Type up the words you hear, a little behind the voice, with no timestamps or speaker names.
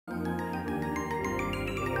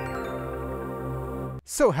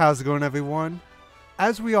So how's it going, everyone?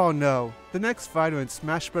 As we all know, the next fighter in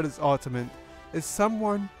Smash Bros. Ultimate is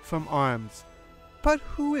someone from ARMS. But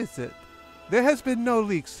who is it? There has been no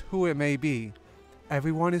leaks who it may be.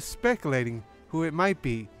 Everyone is speculating who it might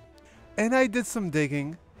be. And I did some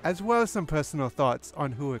digging, as well as some personal thoughts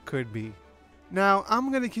on who it could be. Now,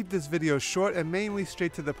 I'm going to keep this video short and mainly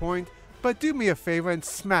straight to the point, but do me a favor and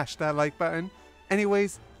smash that like button.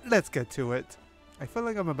 Anyways, let's get to it. I feel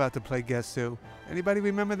like I'm about to play Guess Who. Anybody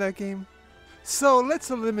remember that game? So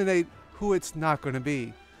let's eliminate who it's not going to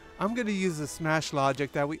be. I'm going to use the Smash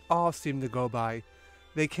logic that we all seem to go by.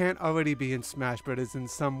 They can't already be in Smash Bros. In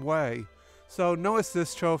some way. So no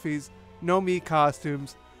assist trophies, no Mii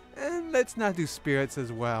costumes, and let's not do spirits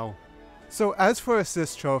as well. So as for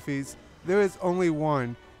assist trophies, there is only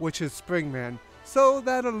one, which is Springman, so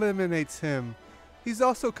that eliminates him. He's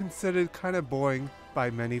also considered kinda boring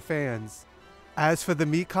by many fans. As for the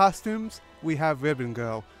Mii costumes, we have Ribbon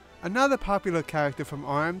Girl, another popular character from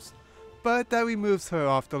ARMS, but that removes her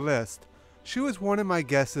off the list. She was one of my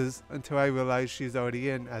guesses until I realized she's already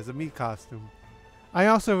in as a Mii costume. I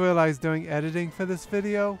also realized during editing for this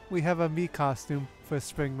video, we have a Mii costume for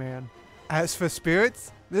Springman. As for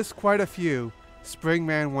spirits, there's quite a few.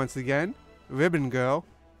 Springman once again, Ribbon Girl,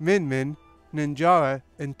 Min Min, Ninjara,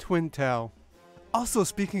 and Twintelle. Also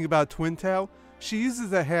speaking about Twintelle, she uses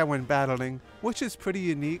her hair when battling, which is pretty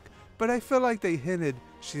unique, but I feel like they hinted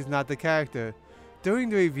she's not the character. During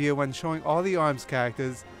the review when showing all the ARMS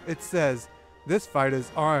characters, it says, this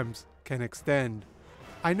fighter's arms can extend.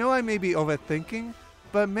 I know I may be overthinking,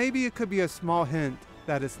 but maybe it could be a small hint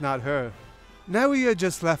that it's not her. Now we are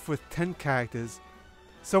just left with 10 characters.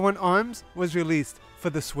 So when ARMS was released for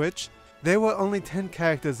the Switch, there were only 10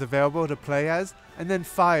 characters available to play as, and then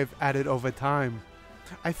 5 added over time.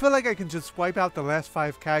 I feel like I can just wipe out the last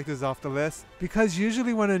 5 characters off the list, because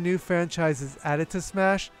usually when a new franchise is added to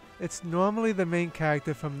Smash, it's normally the main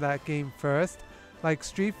character from that game first, like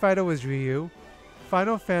Street Fighter was Ryu,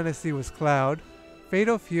 Final Fantasy was Cloud,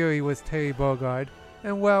 Fatal Fury was Terry Bogard,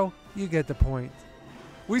 and well, you get the point.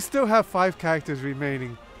 We still have 5 characters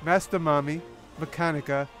remaining: Master Mommy,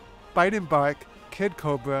 Mechanica, Byte and Barq, Kid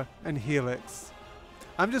Cobra, and Helix.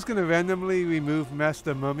 I'm just gonna randomly remove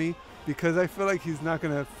Master Mummy because I feel like he's not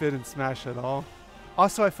gonna fit in Smash at all.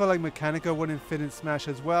 Also, I feel like Mechanica wouldn't fit in Smash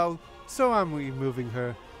as well, so I'm removing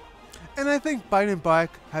her. And I think Byte and Barq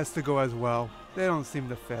has to go as well. They don't seem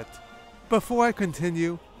to fit. Before I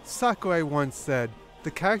continue, Sakurai once said, the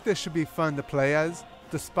characters should be fun to play as,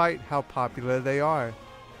 despite how popular they are.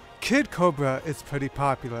 Kid Cobra is pretty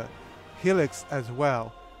popular. Helix as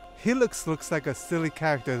well. Helix looks like a silly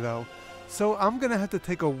character though, so I'm gonna have to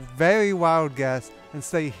take a very wild guess and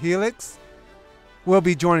say Helix will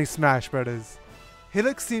be joining Smash Bros.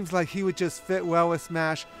 Helix seems like he would just fit well with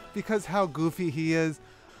Smash because how goofy he is.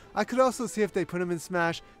 I could also see if they put him in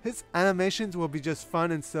Smash, his animations will be just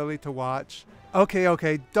fun and silly to watch.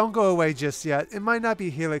 Okay, don't go away just yet. It might not be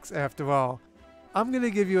Helix after all. I'm gonna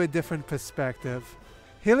give you a different perspective.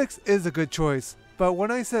 Helix is a good choice, but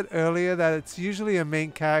when I said earlier that it's usually a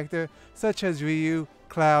main character, such as Ryu,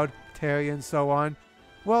 Cloud, Terry, and so on,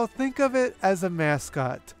 well, think of it as a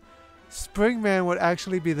mascot. Springman would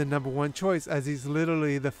actually be the #1 choice as he's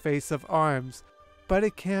literally the face of ARMS. But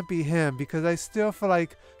it can't be him because I still feel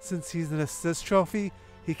like since he's an assist trophy,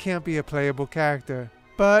 he can't be a playable character.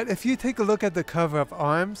 But if you take a look at the cover of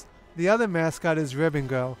ARMS, the other mascot is Ribbon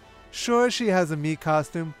Girl. Sure, she has a Mii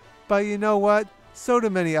costume, but you know what? So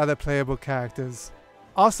do many other playable characters.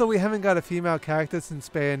 Also, we haven't got a female character since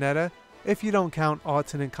Bayonetta, if you don't count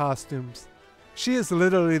alternate costumes. She is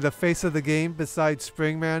literally the face of the game besides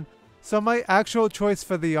Springman, so my actual choice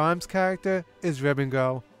for the ARMS character is Ribbon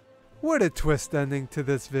Girl. What a twist ending to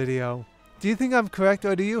this video. Do you think I'm correct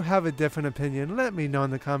or do you have a different opinion? Let me know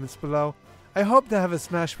in the comments below. I hope to have a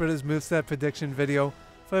Smash Bros. Moveset prediction video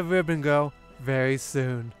for Ribbon Girl very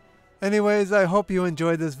soon. Anyways, I hope you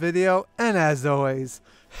enjoyed this video, and as always,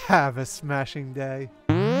 have a smashing day.